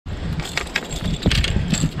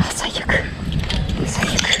悪最悪。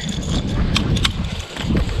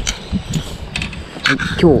はい、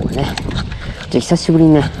今日はね久しぶり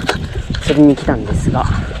にね釣りに来たんですが、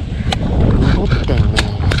戻ってんね。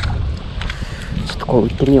ちょっとこう打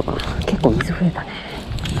ってみようかな。結構水増えたね。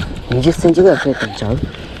20センチぐらい増えたんちゃう。ちょ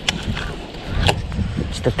っ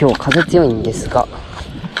と今日は風強いんですが、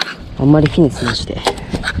あんまりフィネスなしで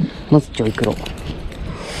まずちょい黒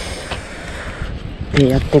で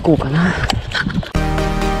やっていこうかな。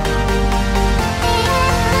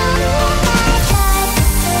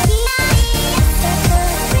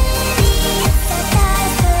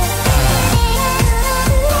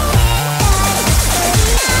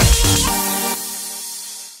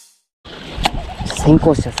先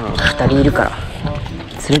行者さん2人いるから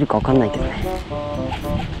釣れるか分かんないけどね。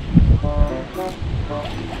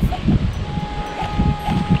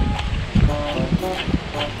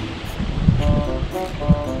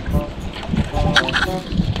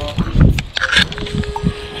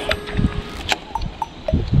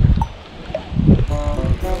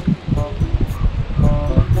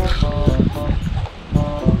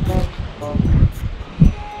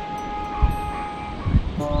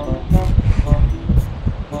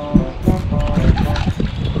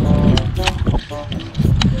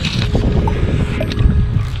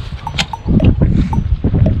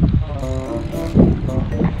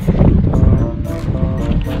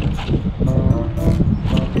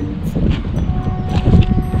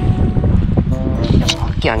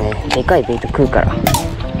はね、でかいベイト食うから、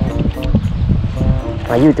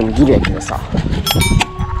まあ言うてもギルやけどさ、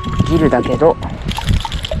ギルだけど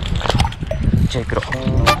ちょい黒。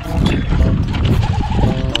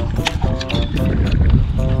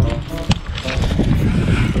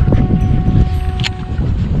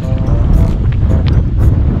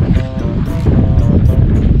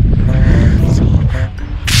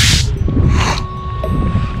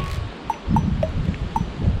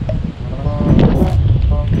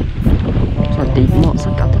さ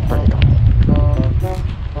っき当たったね。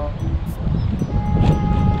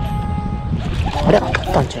あれ当たっ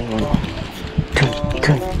たんちゃう今の。トゥント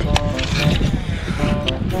ゥンっ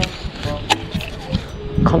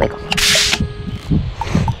てカメかな。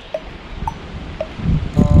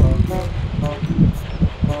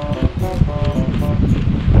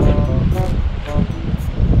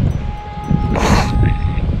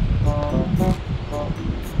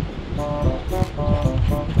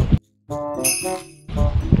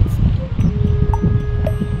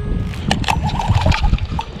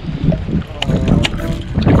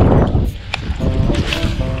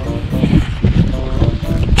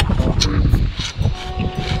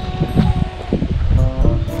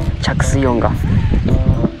水温が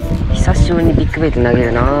久しぶりにビッグベイト投げ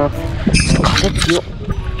るな。ちょっと風強っ。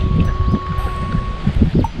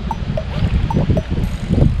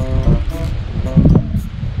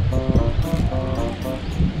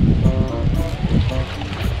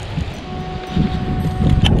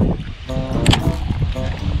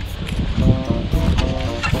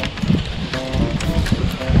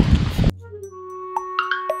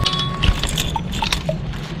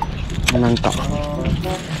なんか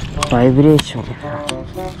バイブレーション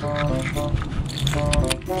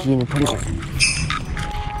TN トリゴン。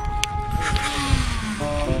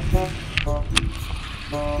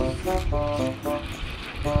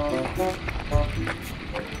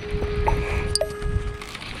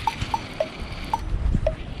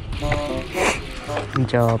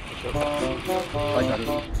じゃあ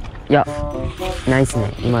いやないっす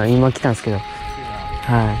ね。今来たんですけど、は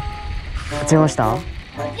い釣れました。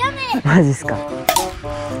マジっすか。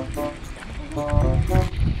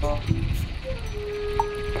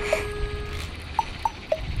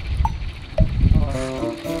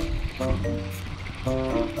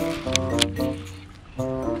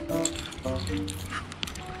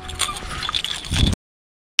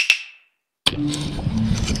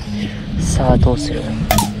さあどうする。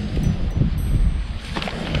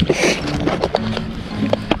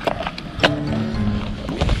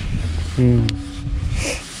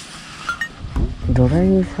ドライ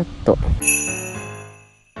ブシャッド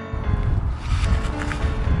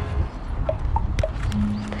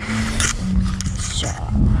じゃあ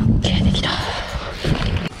OK できた。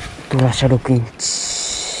ドラシャ6イン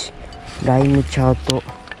チライムチャート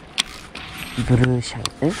ブルーシャイ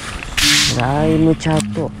ンライムチャ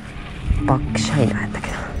ートバックシャイナーやったけ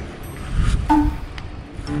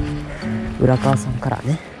ど、浦川さんから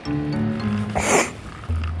ね。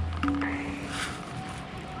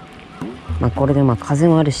まあこれでまあ風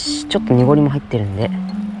もあるしちょっと濁りも入ってるんで、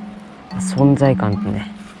存在感と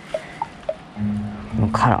ねこの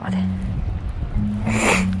カラーで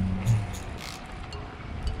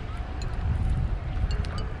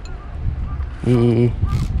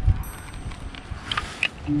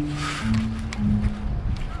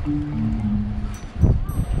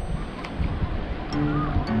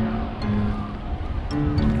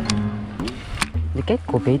で結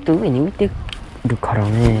構ベイト上に浮いてるから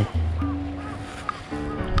ね。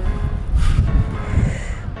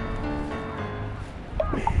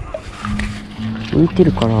浮いて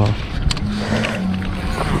るから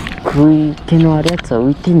食い気のあるやつは浮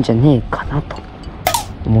いてんじゃねえかなと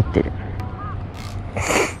思ってる。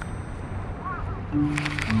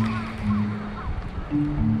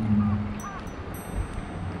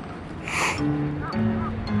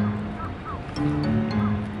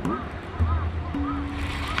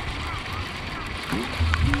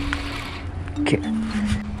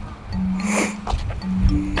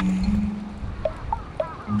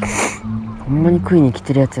ほんまに食いに来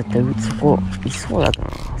てるやつやったらそこいそうだな。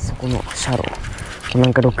そこのシャローな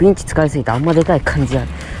んか6インチ使いすぎてあんまでかい感じは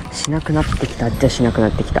しなくなってきた。じゃしなくな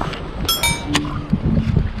ってきた。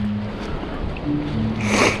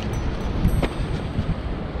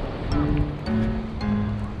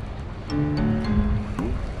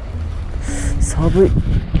寒い。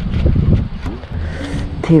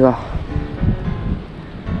手が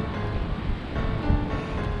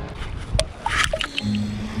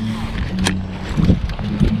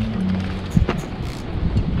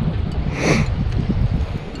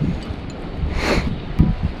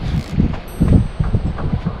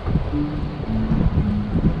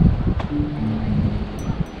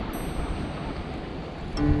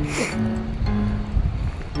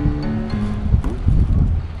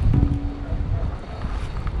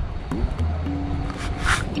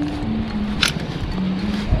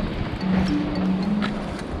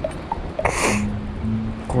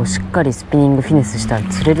こうしっかりスピニングフィネスしたら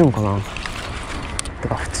釣れるんかな。て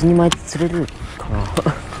か普通に巻いて釣れるかな。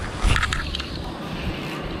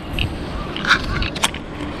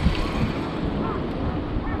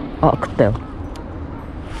あ、食ったよ。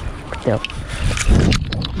食ったよ。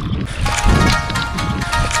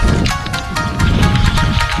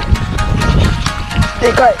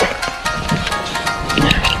でかい。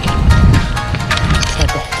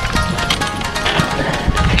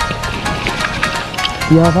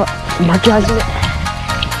やば、巻き始め。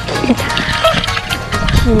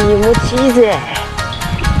気持ちいいぜ。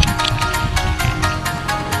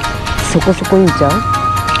そこそこいいんちゃう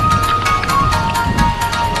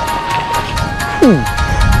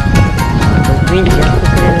？6インチやって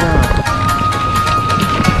くれるな。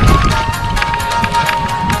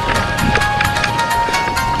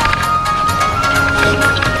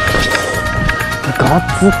ガ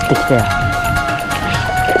ツってきたよ。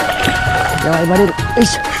やばい、バレる。よい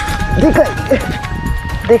しょ。でかい。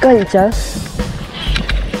でかいんちゃう？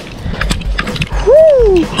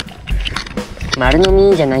丸飲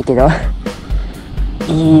みじゃないけど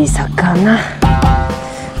いい魚。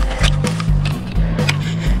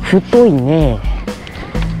太いね。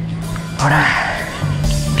ほら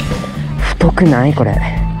太くない？これ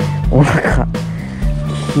お腹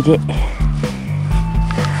きれ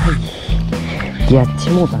い。やっち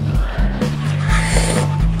もうだな。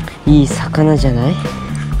いい魚じゃない？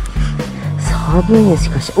寒いね。し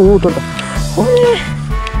かし、おお、取れた。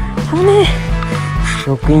骨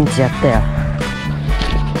6インチやったよ。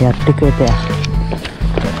やってくれたよ。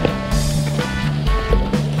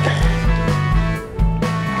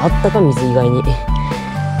あったか、水以外に。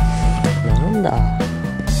なんだ、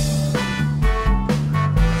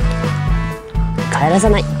帰らさ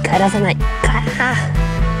ない。じゃ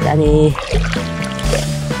あねー。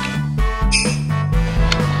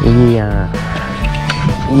いいやん。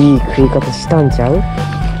いい食い方したんちゃう？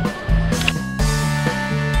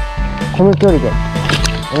この距離で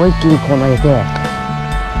思いっきりこう投げて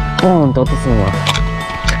ボーンと落とすのは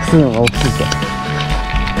着水音が大きくて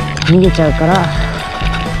逃げちゃうから、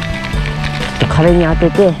壁に当て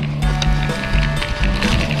て、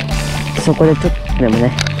そこでちょっとでも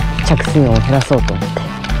ね着水音を減らそうと思って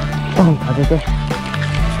ボンと当てて、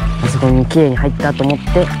あそこに綺麗に入ったと思っ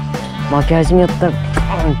て巻き始めよったらボ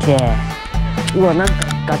ーンって、うわ、なんか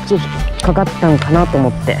ガッチリ引っかかったんかなと思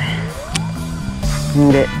って、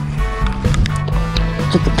んで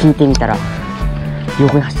ちょっと聞いてみたら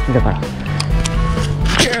横に走ってたから、ギ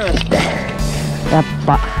ューって。やっ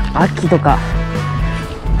ぱ秋とか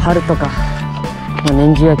春とか、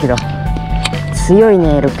年中やけど強い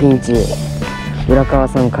ね。6インチ浦川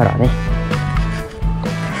さんからね、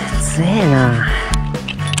強えな。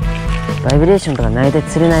バイブレーションとかないで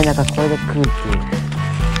釣れない中、これで食うっていう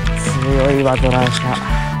強いわ。ドラーシャ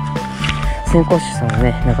先行手さんは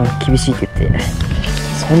ね、なかなか厳しいって言って、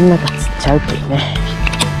そんな中釣っちゃうっていうね、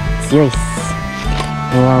強いっす。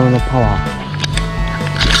ノアウのパワー。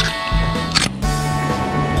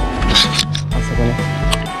ね。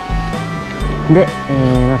で、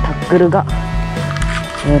タックルが、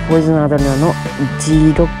ポイズンアドレナの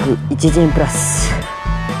161Gプラス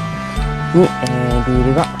に、リー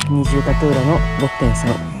ルが20タトゥーラの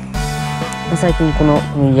 6.3。最近この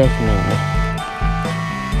麦谷姫にね。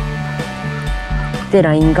で、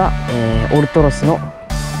ラインが、オルトロスの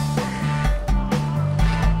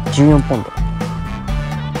14ポンド。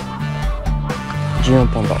14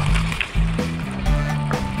ポンド。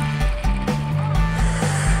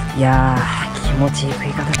いやー、気持ちいい食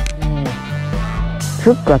い方ですね。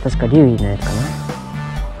フックは確か龍儀のやつかな。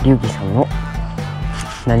龍儀さんの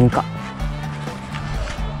何か。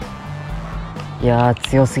いやー、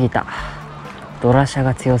強すぎた。ドラシャ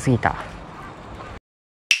が強すぎた。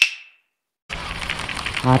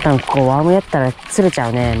多分ここワームやったら釣れちゃ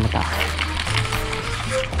うね。また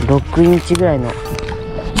6インチぐらいのワ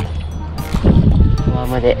ー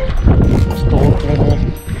ムでちょっと大きめで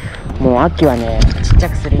ね。もう秋はね、ちっちゃ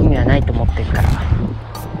くする意味はないと思ってるか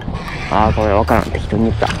ら。ごめん、わからん、適当に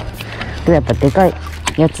言った。けどやっぱでかい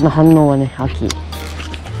やつの反応はね、秋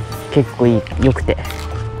結構良くて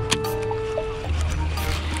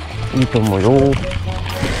いいと思うよ。も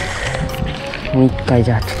う一回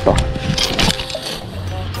じゃあちょっと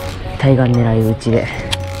対岸狙い撃ちで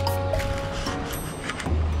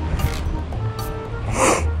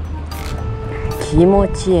気持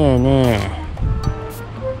ちいいね。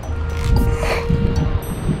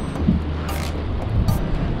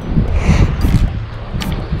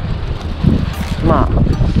まあ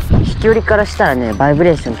飛距離からしたらね、バイブ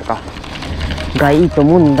レーションとかがいいと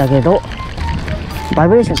思うんだけど、バイ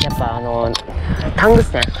ブレーションってやっぱタング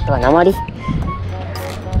ステンとか鉛、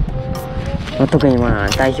特にまあ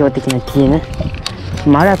代表的な TN、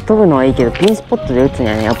あれは飛ぶのはいいけど、ピンスポットで打つに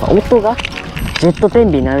はね、やっぱ音がジェット天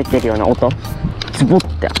秤慣れてるような音、ズボっ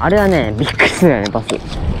て、あれはねびっくりするよね、バス。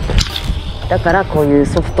だからこういう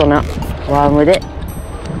ソフトなワームで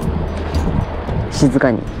静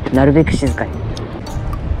かに、なるべく静かに。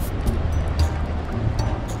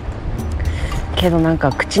けどなん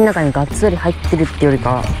か口の中にがっつり入ってるってより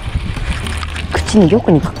か、口に横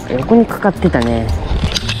にかかってたね。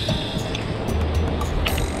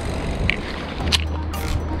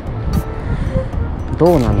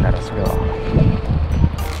どうなんだろう、それは。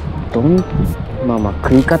まあまあ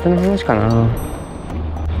食い方の話かな。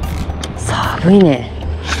寒いね。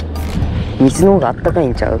水の方があったかい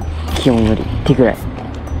んちゃう、気温よりってぐらい。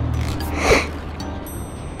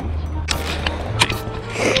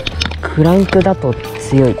クランクだと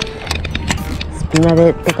強い。スピナ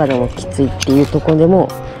でとかでもきついっていうところでも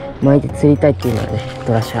巻いて釣りたいっていうのはね、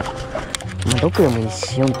ドラシャ、6でもいい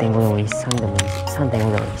し 4.5 でもいいし3でもいいし 3.5 で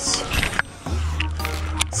もいいし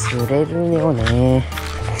釣れるよね。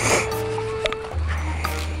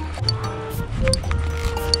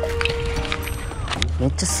め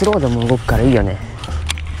っちゃスローでも動くからいいよね。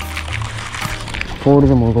ポール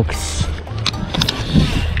でも動くし。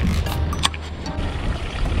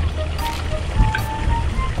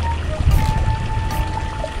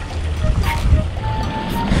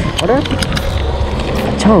あれ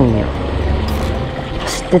ちゃうんや。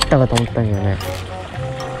走ってったかと思ったんだよね。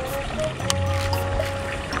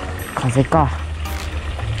風か。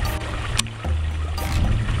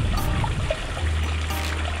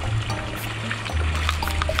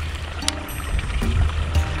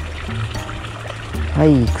は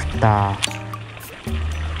い、食ったっ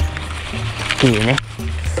ていうね。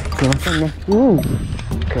食いませんね。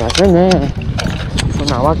食いませんね。そん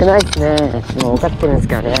な甘くないですね。もう分かってるんです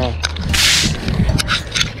けどね。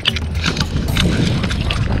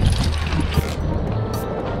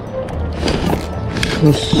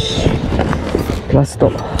よし、ラスト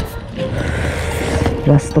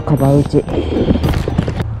カバー打ち。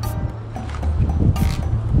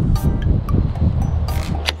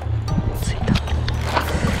ついた。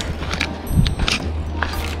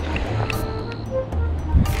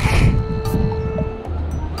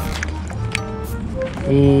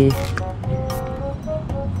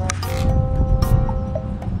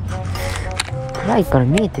暗いから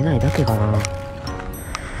見えてないだけかな。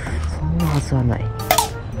そんなはずはない。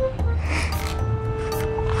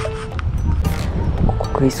ここ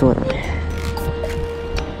食いそうだね。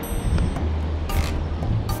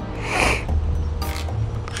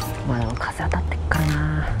まあでも風当たってっから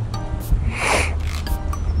な。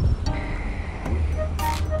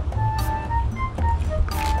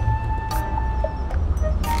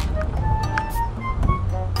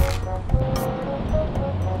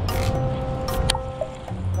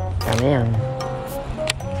ダメやん。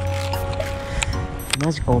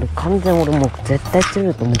マジか、俺完全もう絶対釣れ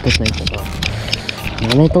ると思ってたんやけど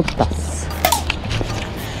なめとったっす。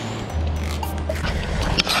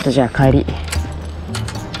とじゃあ帰り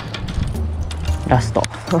ラスト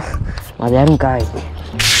まだやるんかい。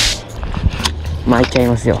巻いちゃい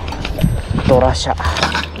ますよ、ドラシャ。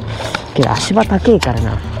けど足場高えから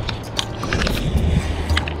な。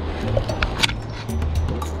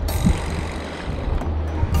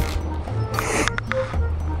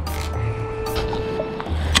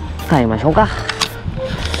帰りましょうか。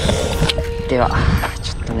では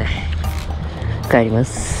ちょっとね帰りま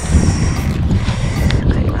す。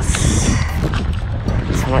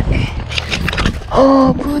寒い。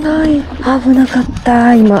危ない、危なかっ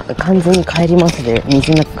た。今完全に帰りますで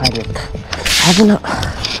水なく帰れた。危な。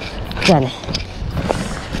じゃあね、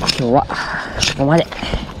今日はここまで。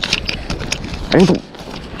ありがとう。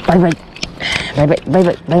バイバイバイバイバイ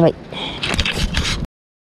バイバイバイ。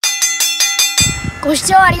ご視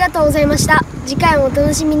聴ありがとうございました。次回もお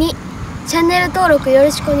楽しみに。チャンネル登録よ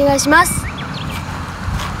ろしくお願いします。